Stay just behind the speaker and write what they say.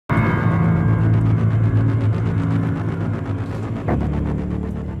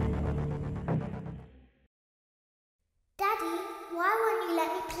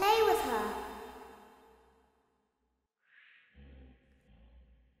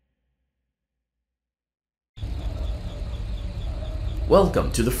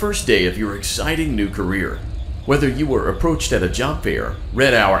Welcome to the first day of your exciting new career. Whether you were approached at a job fair,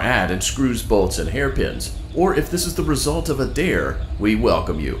 read our ad in screws, bolts, and hairpins, or if this is the result of a dare, we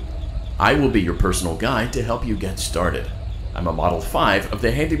welcome you. I will be your personal guide to help you get started. I'm a Model 5 of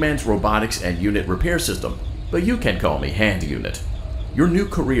the Handyman's Robotics and Unit Repair System, but you can call me Hand Unit. Your new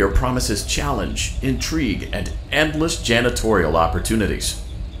career promises challenge, intrigue, and endless janitorial opportunities.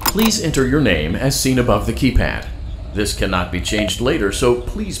 Please enter your name as seen above the keypad. This cannot be changed later, so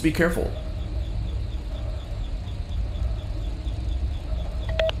please be careful.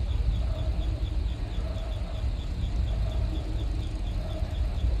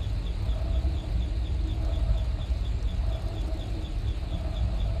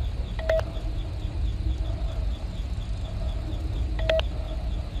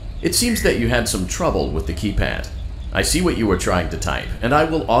 It seems that you had some trouble with the keypad. I see what you were trying to type, and I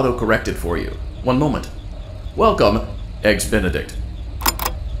will auto-correct it for you. One moment. Welcome, Eggs Benedict.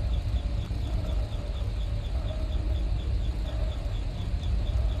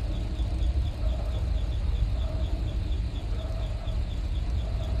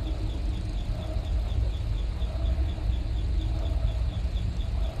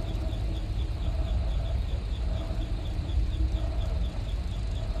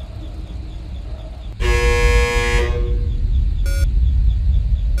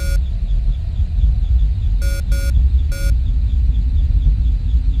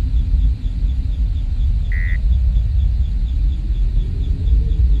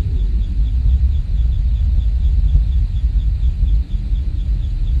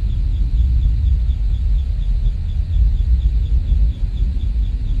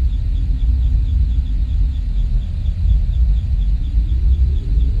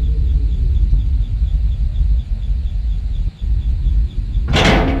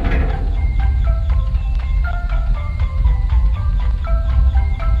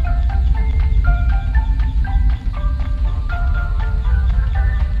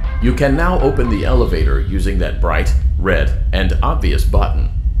 You can now open the elevator using that bright, red, and obvious button.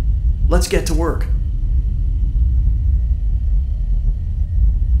 Let's get to work.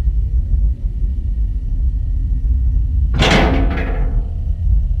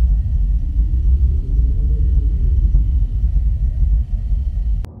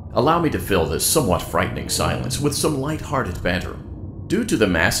 Allow me to fill this somewhat frightening silence with some light-hearted banter. Due to the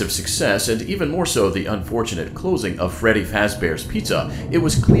massive success, and even more so the unfortunate closing of Freddy Fazbear's Pizza, it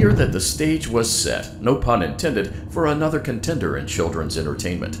was clear that the stage was set, no pun intended, for another contender in children's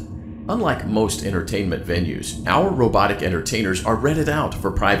entertainment. Unlike most entertainment venues, our robotic entertainers are rented out for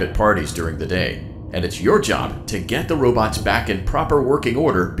private parties during the day, and it's your job to get the robots back in proper working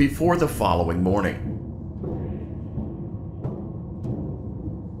order before the following morning.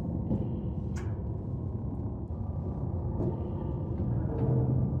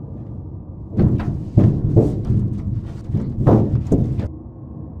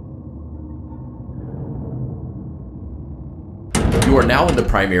 You are now in the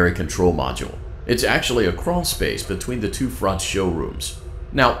primary control module. It's actually a crawl space between the two front showrooms.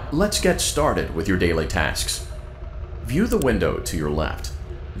 Now, let's get started with your daily tasks. View the window to your left.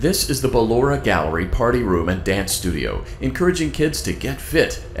 This is the Ballora Gallery Party Room and Dance Studio, encouraging kids to get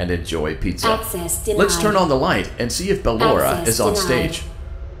fit and enjoy pizza. Access denied. Let's turn on the light and see if Ballora Access is on denied. stage.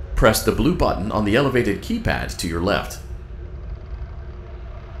 Press the blue button on the elevated keypad to your left.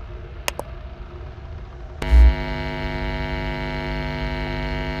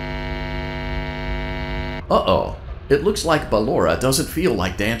 Uh-oh, it looks like Ballora doesn't feel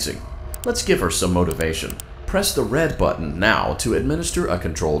like dancing. Let's give her some motivation. Press the red button now to administer a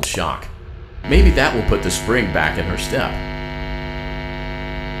controlled shock. Maybe that will put the spring back in her step.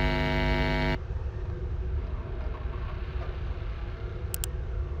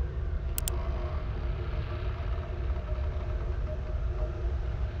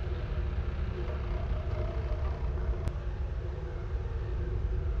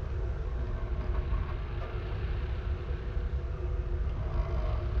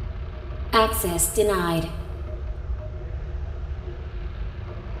 Access denied.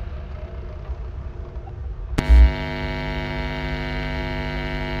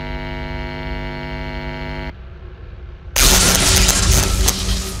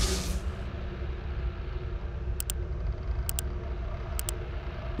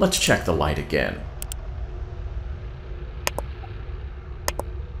 Let's check the light again.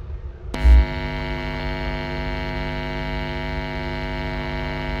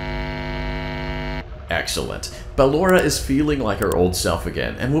 Excellent. Ballora is feeling like her old self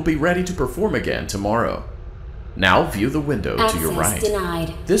again and will be ready to perform again tomorrow. Now view the window to your right. Access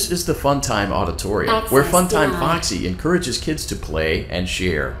denied. This is the Funtime Auditorium, Access where Funtime denied. Foxy encourages kids to play and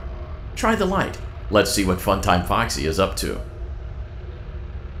share. Try the light. Let's see what Funtime Foxy is up to.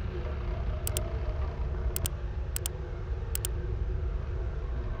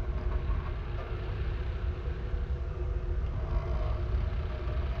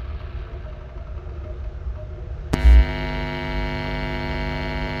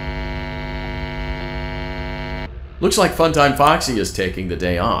 Looks like Funtime Foxy is taking the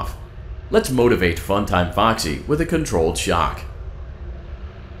day off. Let's motivate Funtime Foxy with a controlled shock.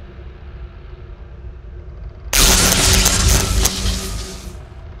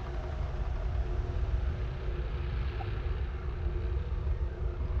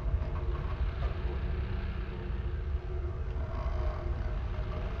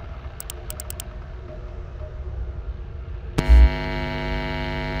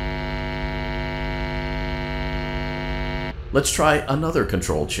 Let's try another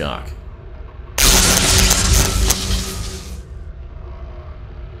controlled shock.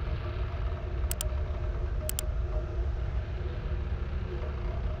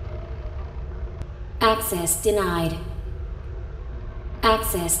 Access denied.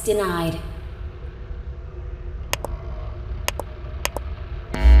 Access denied.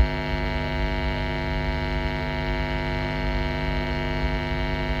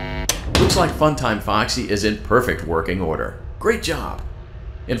 Looks like Funtime Foxy is in perfect working order. Great job!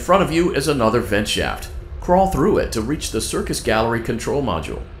 In front of you is another vent shaft. Crawl through it to reach the Circus Gallery control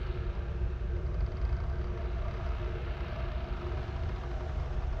module.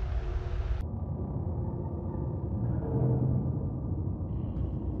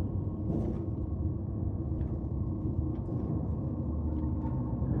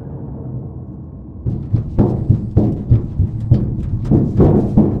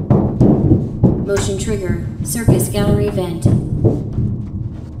 Motion trigger. Circus gallery vent.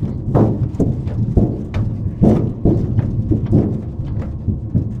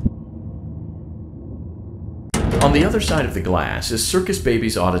 On the other side of the glass is Circus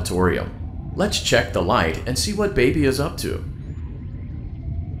Baby's auditorium. Let's check the light and see what Baby is up to.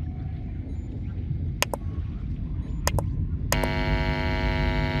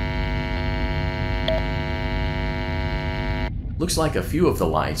 Looks like a few of the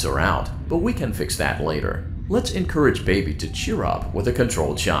lights are out, but we can fix that later. Let's encourage Baby to cheer up with a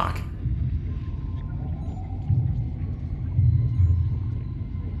controlled shock.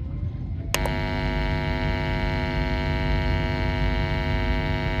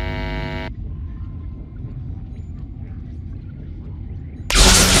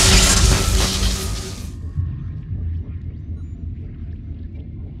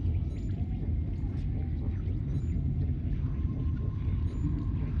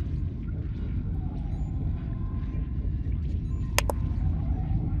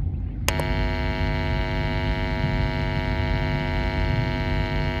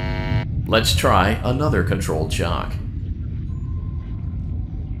 Let's try another controlled shock.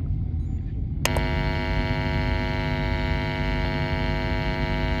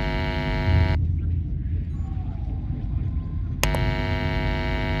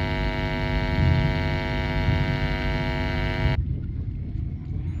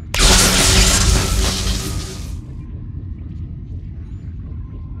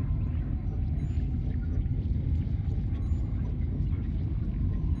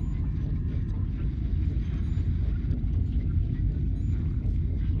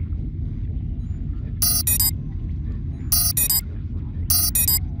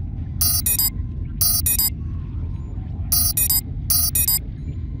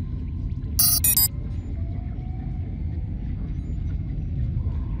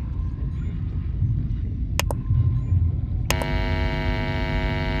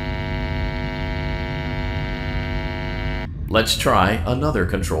 Let's try another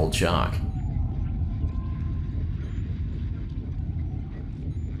controlled shock.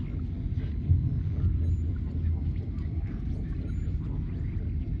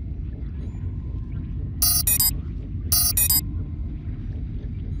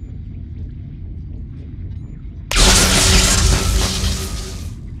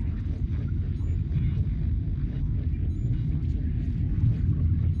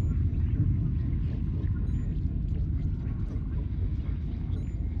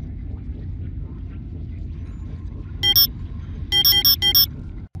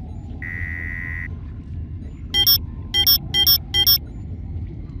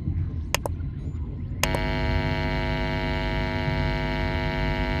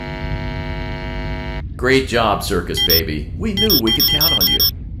 Great job, Circus Baby. We knew we could count on you.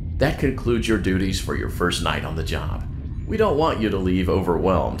 That concludes your duties for your first night on the job. We don't want you to leave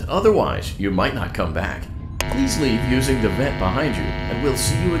overwhelmed, otherwise you might not come back. Please leave using the vent behind you, and we'll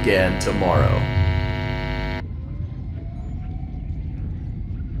see you again tomorrow.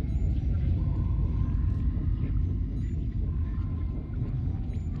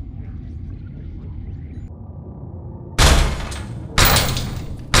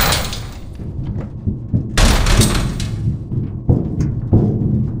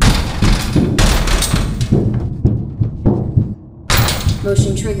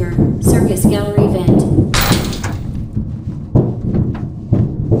 Motion trigger. Circus gallery vent.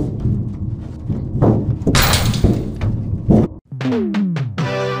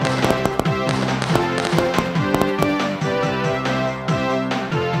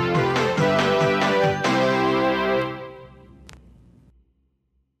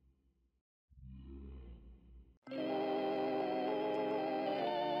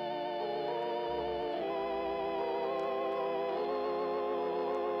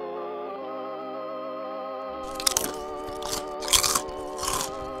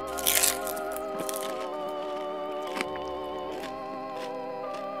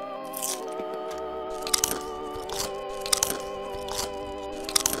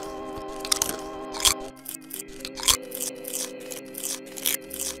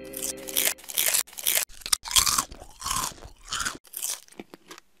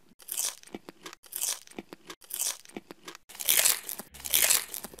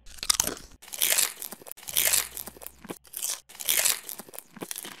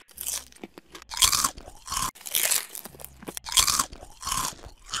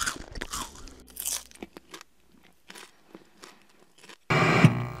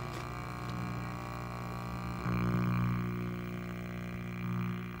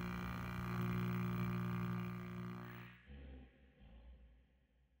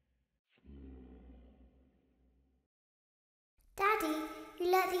 Daddy,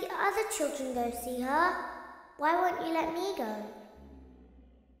 you let the other children go see her. Why won't you let me go?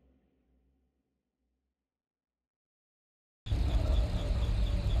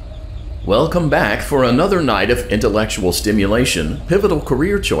 Welcome back for another night of intellectual stimulation, pivotal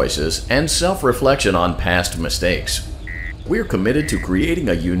career choices, and self-reflection on past mistakes. We're committed to creating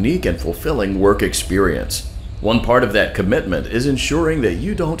a unique and fulfilling work experience. One part of that commitment is ensuring that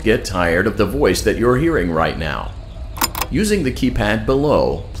you don't get tired of the voice that you're hearing right now. Using the keypad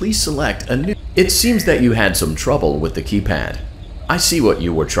below, please select a new... It seems that you had some trouble with the keypad. I see what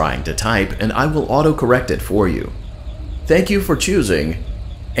you were trying to type, and I will auto-correct it for you. Thank you for choosing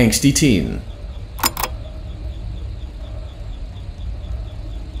Angsty Teen.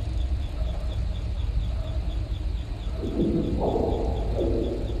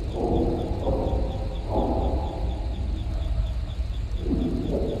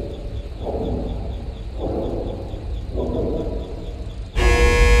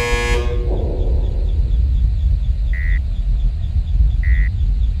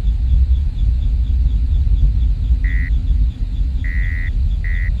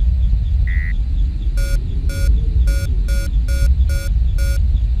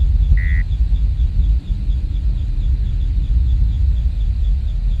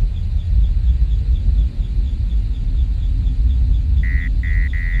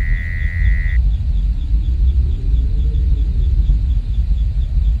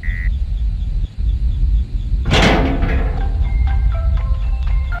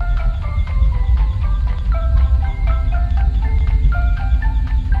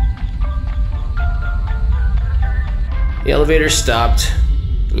 The elevator stopped.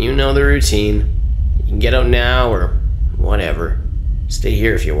 You know the routine. You can get out now or whatever. Stay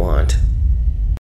here if you want.